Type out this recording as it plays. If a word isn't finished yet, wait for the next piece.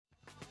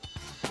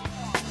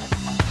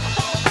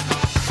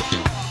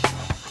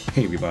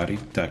Hey everybody,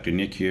 Dr.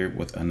 Nick here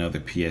with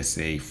another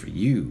PSA for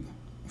you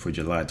for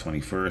July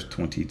 21st,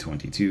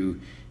 2022.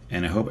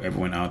 And I hope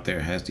everyone out there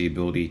has the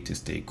ability to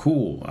stay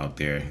cool out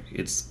there.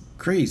 It's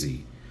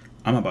crazy.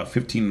 I'm about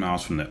 15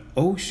 miles from the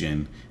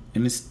ocean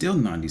and it's still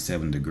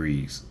 97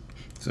 degrees.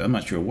 So I'm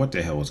not sure what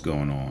the hell is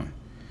going on.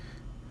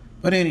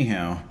 But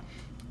anyhow,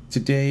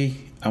 today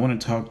I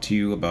want to talk to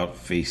you about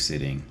face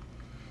sitting.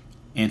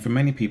 And for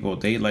many people,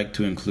 they like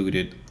to include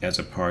it as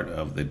a part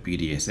of the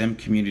BDSM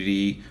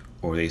community,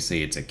 or they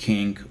say it's a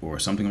kink or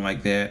something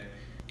like that.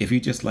 If you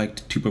just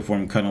like to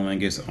perform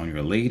cunnilingus on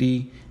your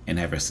lady and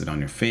have her sit on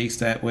your face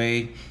that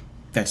way,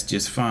 that's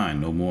just fine,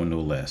 no more,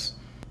 no less.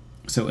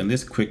 So in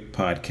this quick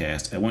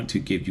podcast, I want to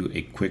give you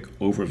a quick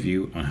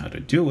overview on how to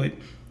do it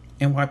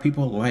and why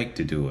people like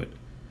to do it.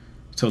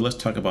 So let's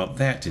talk about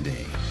that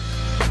today.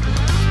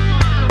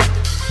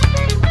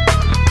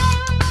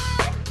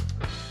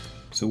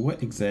 So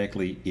what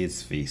exactly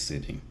is face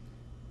sitting?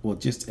 Well,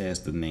 just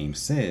as the name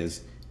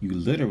says, you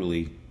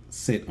literally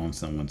sit on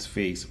someone's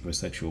face for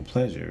sexual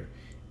pleasure,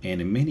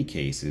 and in many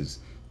cases,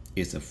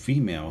 it's a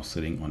female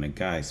sitting on a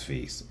guy's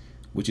face,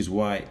 which is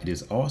why it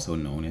is also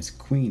known as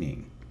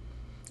queening.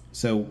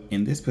 So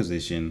in this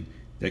position,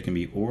 there can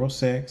be oral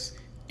sex,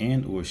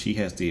 and or she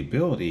has the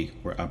ability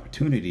or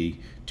opportunity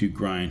to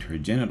grind her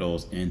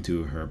genitals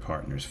into her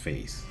partner's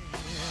face.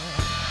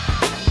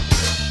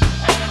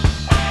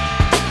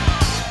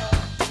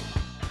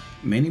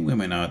 Many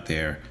women out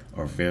there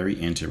are very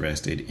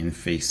interested in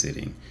face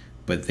sitting,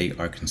 but they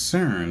are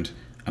concerned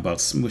about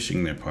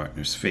smushing their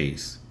partner's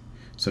face.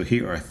 So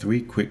here are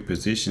 3 quick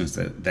positions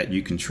that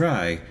you can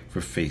try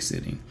for face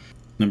sitting.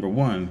 Number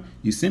 1,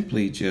 you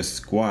simply just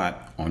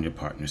squat on your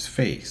partner's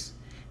face.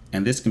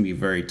 And this can be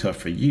very tough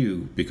for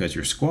you because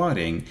you're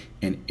squatting,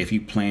 and if you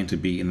plan to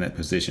be in that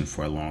position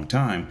for a long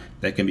time,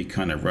 that can be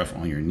kind of rough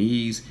on your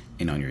knees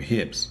and on your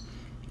hips.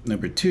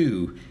 Number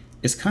 2,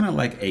 it's kind of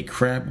like a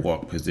crab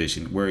walk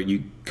position where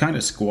you kind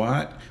of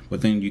squat,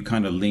 but then you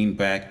kind of lean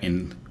back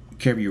and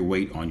carry your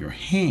weight on your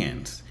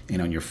hands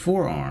and on your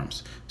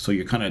forearms. So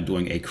you're kind of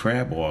doing a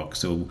crab walk,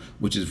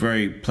 which is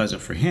very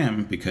pleasant for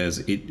him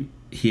because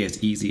he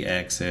has easy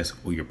access,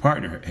 or your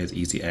partner has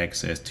easy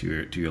access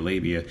to your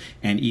labia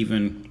and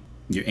even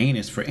your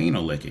anus for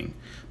anal licking.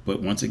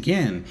 But once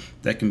again,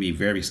 that can be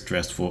very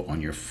stressful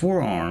on your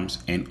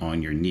forearms and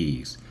on your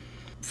knees.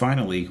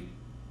 Finally,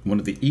 one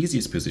of the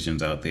easiest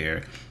positions out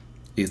there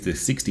is the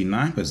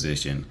 69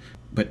 position,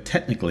 but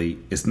technically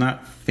it's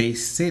not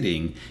face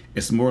sitting,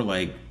 it's more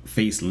like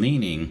face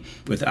leaning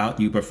without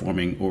you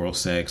performing oral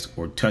sex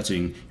or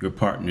touching your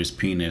partner's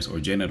penis or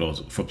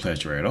genitals for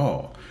pleasure at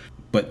all.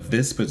 But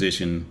this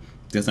position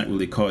doesn't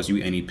really cause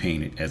you any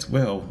pain as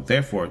well,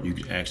 therefore you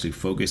can actually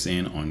focus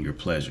in on your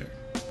pleasure.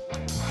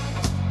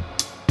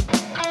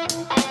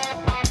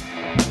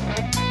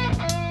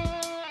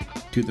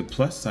 To the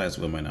plus size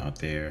women out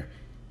there,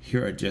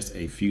 here are just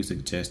a few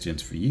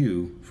suggestions for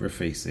you for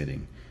face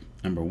sitting.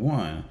 Number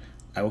 1,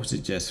 I would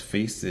suggest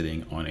face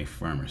sitting on a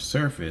firmer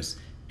surface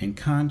in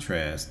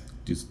contrast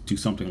to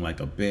something like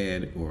a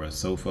bed or a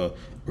sofa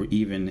or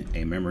even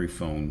a memory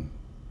foam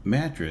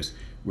mattress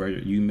where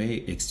you may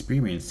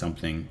experience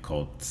something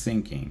called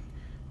sinking.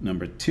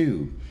 Number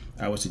 2,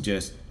 I would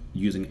suggest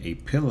using a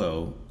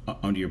pillow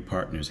under your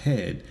partner's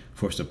head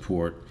for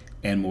support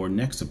and more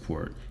neck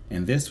support.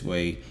 And this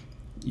way,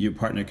 your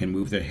partner can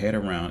move their head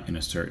around in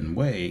a certain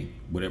way,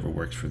 whatever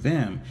works for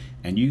them,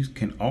 and you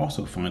can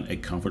also find a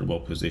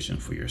comfortable position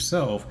for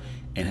yourself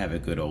and have a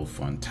good old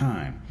fun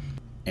time.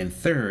 And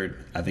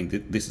third, I think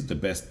that this is the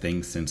best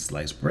thing since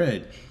sliced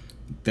bread.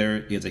 There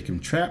is a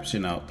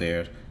contraption out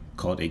there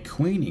called a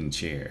queening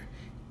chair,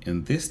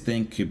 and this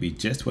thing could be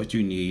just what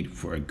you need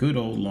for a good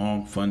old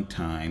long fun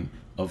time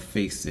of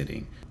face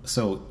sitting.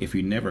 So if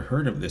you never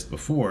heard of this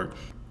before,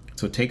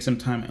 so take some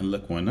time and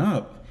look one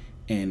up,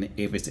 and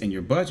if it's in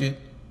your budget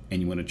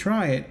and you want to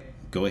try it,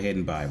 go ahead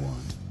and buy one.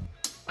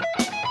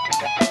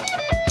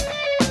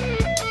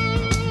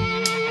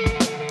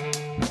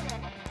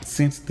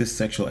 Since this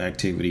sexual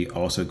activity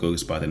also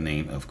goes by the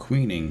name of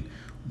queening,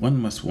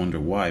 one must wonder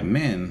why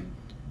men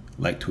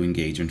like to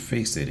engage in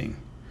face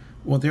sitting.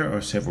 Well, there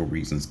are several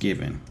reasons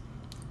given.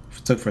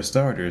 So for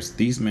starters,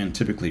 these men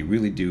typically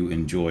really do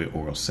enjoy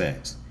oral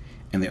sex,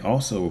 and they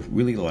also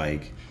really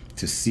like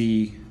to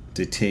see,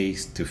 to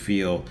taste, to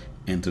feel,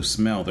 and to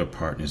smell their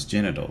partner's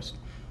genitals.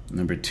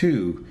 Number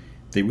 2,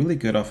 they really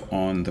get off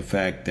on the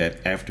fact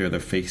that after the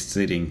face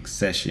sitting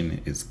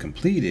session is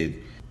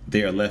completed,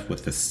 they are left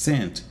with the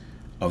scent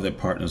of their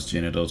partner's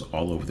genitals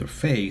all over their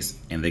face,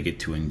 and they get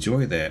to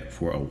enjoy that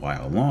for a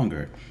while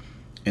longer.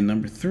 And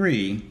number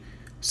 3,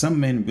 some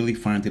men really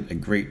find it a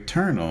great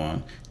turn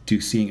on to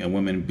seeing a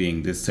woman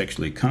being this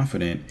sexually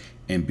confident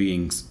and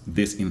being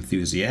this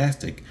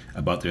enthusiastic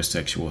about their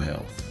sexual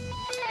health.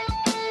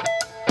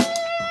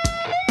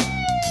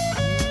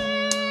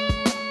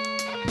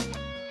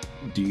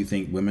 Do you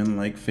think women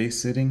like face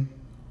sitting?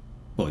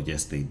 Well,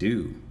 yes, they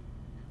do.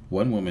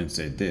 One woman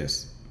said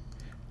this: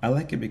 I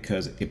like it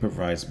because it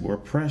provides more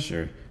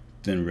pressure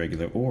than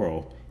regular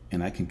oral,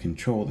 and I can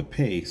control the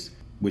pace,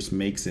 which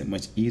makes it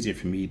much easier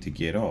for me to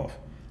get off.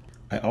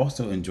 I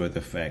also enjoy the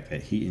fact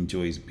that he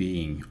enjoys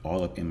being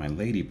all up in my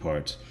lady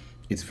parts.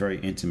 It's very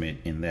intimate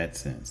in that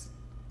sense.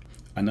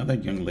 Another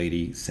young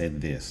lady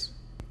said this: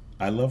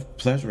 I love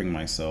pleasuring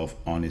myself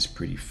on his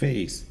pretty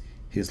face.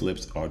 His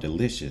lips are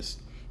delicious,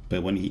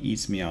 but when he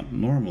eats me out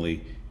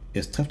normally,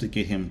 it's tough to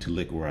get him to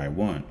lick where I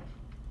want.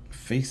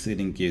 Face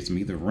sitting gives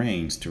me the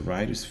reins to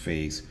ride his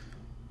face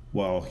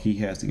while he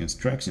has the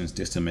instructions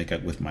just to make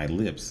out with my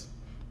lips,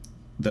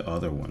 the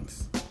other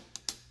ones.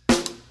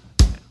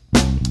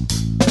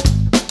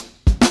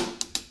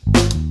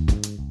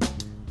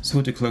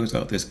 So to close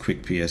out this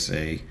quick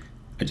PSA,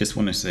 I just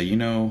want to say,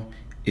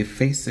 if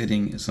face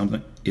sitting is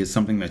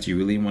something that you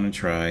really want to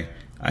try,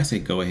 I say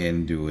go ahead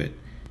and do it.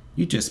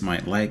 You just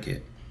might like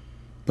it.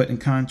 But in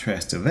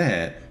contrast to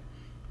that,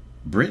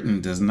 Britain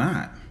does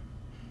not.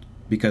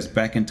 Because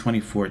back in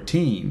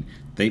 2014,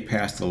 they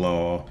passed a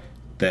law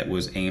that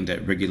was aimed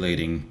at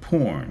regulating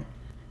porn.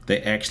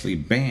 They actually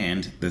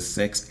banned the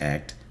sex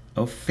act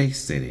of face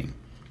sitting.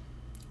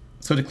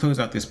 So to close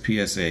out this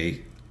PSA,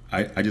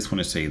 I just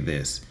want to say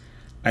this.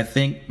 I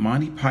think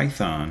Monty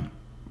Python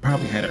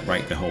probably had it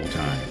right the whole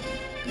time.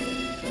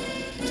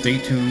 Stay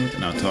tuned,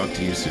 and I'll talk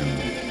to you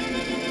soon.